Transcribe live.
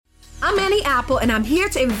I'm Annie Apple, and I'm here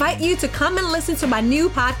to invite you to come and listen to my new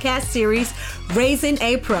podcast series, Raising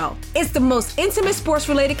a Pro. It's the most intimate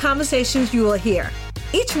sports-related conversations you will hear.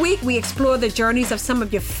 Each week, we explore the journeys of some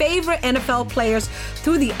of your favorite NFL players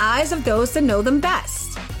through the eyes of those that know them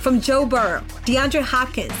best. From Joe Burrow, DeAndre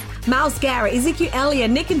Hopkins, Myles Garrett, Ezekiel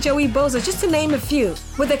Elliott, Nick and Joey Bosa, just to name a few.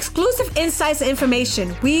 With exclusive insights and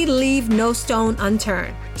information, we leave no stone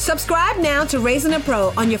unturned. Subscribe now to Raising a Pro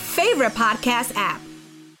on your favorite podcast app.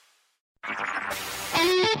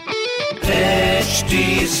 HD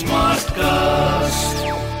Smartcast.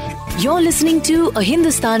 You're listening to a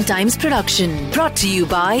Hindustan Times production brought to you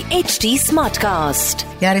by HD Smartcast.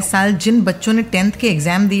 यार इस साल जिन बच्चों ने 10th के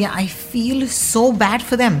exam दिए, I feel so bad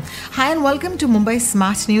for them. Hi and welcome to Mumbai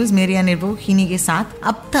smart news. मेरे अनिर्वो खीनी के साथ.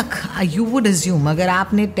 अब तक यू वुड अज्यूम अगर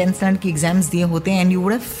आपने 10th स्टैंडर्ड के एग्जाम्स दिए होते and you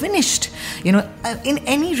would have finished, you know, in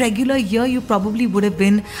any regular year you probably would have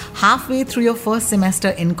been half way through your first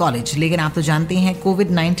semester in college. लेकिन आप तो जानते हैं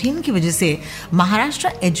कोविड-19 की वजह से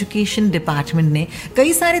महाराष्ट्र एजुकेशन डिपार्टमेंट ने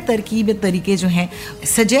कई सारे तरीके जो हैं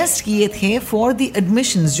सजेस्ट किए थे फॉर द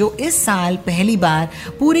एडमिशंस, जो इस साल पहली बार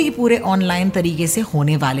पूरे के पूरे ऑनलाइन तरीके से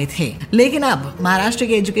होने वाले थे. लेकिन अब महाराष्ट्र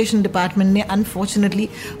के एजुकेशन डिपार्टमेंट ने अनफॉर्चुनेटली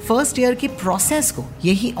फर्स्ट ईयर की प्रोसेस को,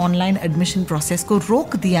 यही ऑनलाइन एडमिशन प्रोसेस को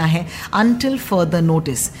रोक दिया है अंटिल फर्दर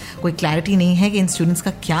नोटिस. कोई क्लैरिटी नहीं है कि इन स्टूडेंट्स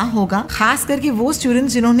का क्या होगा, खास करके वो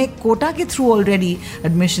स्टूडेंट्स जिन्होंने कोटा के थ्रू ऑलरेडी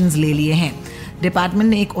एडमिशंस ले लिए हैं. डिपार्टमेंट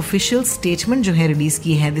ने एक ऑफिशियल स्टेटमेंट जो है रिलीज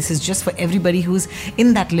की है. This is just for everybody who is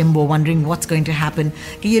in that limbo wondering what's going to happen,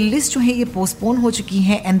 कि ये लिस्ट जो है ये पोस्टपोन हो चुकी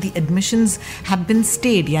है and the admissions have been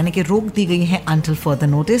stayed, यानी कि रोक दी गई है until further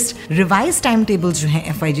notice. Revise time table जो है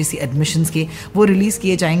FIGC एडमिशंस के वो रिलीज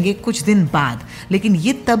किए जाएंगे कुछ दिन बाद, लेकिन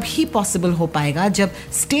ये तब ही पॉसिबल हो पाएगा जब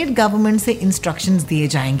स्टेट गवर्नमेंट से इंस्ट्रक्शंस दिए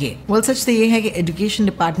जाएंगे. वेल सच तो ये है कि एजुकेशन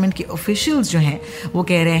डिपार्टमेंट के ऑफिशियल्स जो हैं वो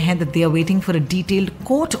कह रहे हैं that they are waiting for a detailed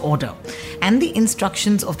court order and the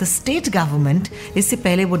instructions of the state government, इससे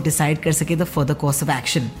पहले वो डिसाइड कर सके the further course of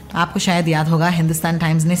action. आपको शायद याद होगा हिंदुस्तान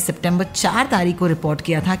टाइम्स ने सितंबर 4 तारीख को रिपोर्ट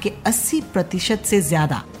किया था कि 80% से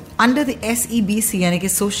ज्यादा under the SEBC, यानी कि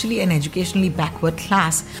socially and educationally backward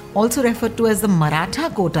class, also referred to as the Maratha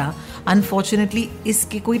quota, unfortunately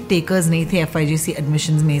इसके कोई टेकर्स नहीं थे FIGC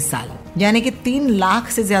एडमिशंस में इस साल. यानी कि 3 लाख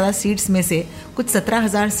से ज्यादा सीट्स में से कुछ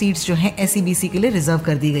 17,000 सीट्स जो हैं SEBC के लिए रिजर्व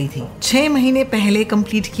कर दी गई थी. 6 महीने पहले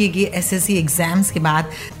कंप्लीट किए गए SSC एग्जाम्स के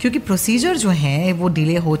बाद क्योंकि प्रोसीजर जो है वो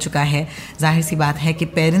डिले हो चुका है, जाहिर सी बात है कि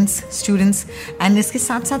पेरेंट्स, स्टूडेंट्स एंड इसके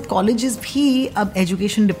साथ साथ कॉलेजेस भी अब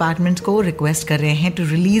एजुकेशन डिपार्टमेंट को रिक्वेस्ट कर रहे हैं to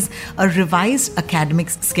release a revised academic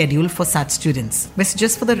schedule for such students. वैसे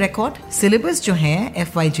just for the record, syllabus जो है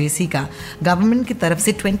FYJC का गवर्नमेंट की तरफ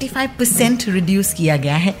से 25% रिड्यूस किया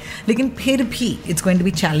गया है, लेकिन फिर भी it's going to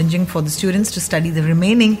be challenging for the students to study the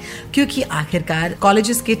remaining, क्योंकि आखिरकार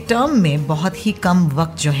कॉलेजेस के टर्म में बहुत ही कम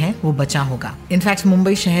वक्त जो है वो बचा होगा. इनफैक्ट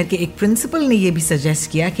मुंबई शहर के एक प्रिंसिपल ने ये भी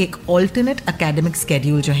सजेस्ट किया कि एक ऑल्टरनेट एकेडमिक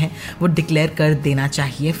स्केड्यूल जो है वो डिक्लेयर कर देना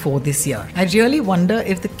चाहिए for this year. I really wonder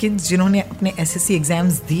if the kids जिन्होंने अपने SSC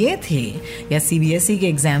एग्जाम्स दिए थे या CBSE के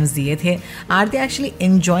एग्जाम्स दिए थे, are they actually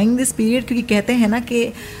enjoying this period, क्योंकि कहते हैं ना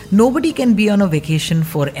कि nobody can be on a vacation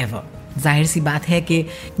for ever. जाहिर सी बात है कि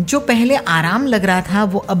जो पहले आराम लग रहा था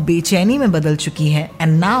वो अब बेचैनी में बदल चुकी है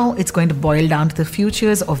and now it's going to boil down to the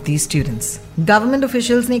futures of these students. Government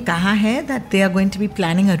officials ने कहा है that they are going to be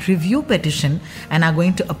planning a review petition and are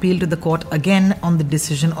going to appeal to the court again on the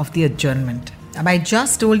decision of the adjournment. अब I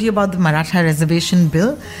just told you about the Maratha reservation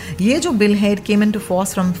bill. ये जो bill है it came into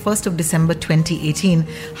force from 1st of December 2018.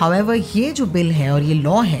 However, ये जो bill है और ये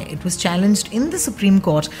law है it was challenged in the Supreme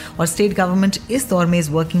Court और state government इस दौर में is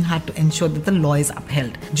working hard to ensure that the law is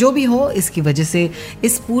upheld. जो भी हो, इसकी वजह से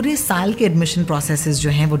इस पूरे साल के एडमिशन प्रोसेसेस जो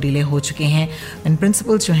हैं वो डिले हो चुके हैं एंड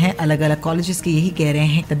प्रिंसिपल्स जो हैं अलग अलग कॉलेजेस के यही कह रहे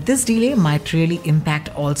हैं that this delay might really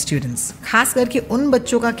impact all students. खास करके उन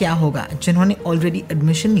बच्चों का क्या होगा जिन्होंने ऑलरेडी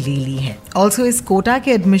एडमिशन ले ली है. ऑल्सो इस कोटा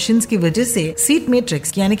के एडमिशंस की वजह से सीट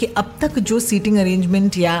मैट्रिक्स, यानी कि अब तक जो सीटिंग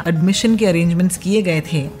अरेंजमेंट या एडमिशन के अरेंजमेंट्स किए गए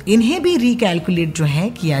थे, इन्हें भी रिकैलकुलेट जो है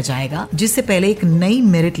किया जाएगा, जिससे पहले एक नई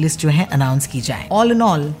मेरिट लिस्ट जो है अनाउंस की जाए. All in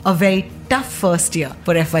all a very tough first year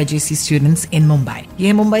for FIGC students in Mumbai. ये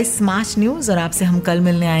है मुंबई स्मार्ट न्यूज और आपसे हम कल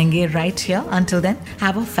मिलने आएंगे right here. Until then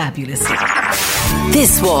have a fabulous day.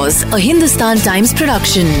 This was a Hindustan Times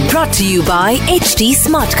production brought to you by HD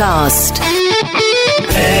Smartcast.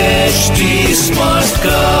 HD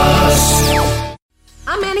Smartcast.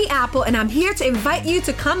 I'm Annie Apple, and I'm here to invite you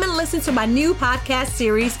to come and listen to my new podcast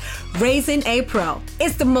series, Raising a Pro.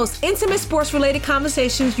 It's the most intimate sports-related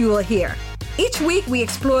conversations you will hear. Each week, we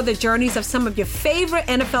explore the journeys of some of your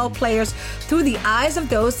favorite NFL players through the eyes of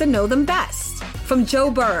those that know them best. From Joe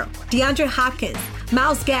Burrow, DeAndre Hopkins,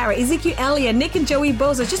 Myles Garrett, Ezekiel Elliott, Nick and Joey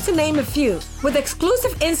Bosa, just to name a few. With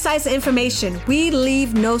exclusive insights and information, we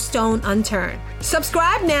leave no stone unturned.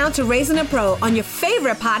 Subscribe now to Raising a Pro on your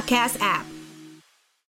favorite podcast app.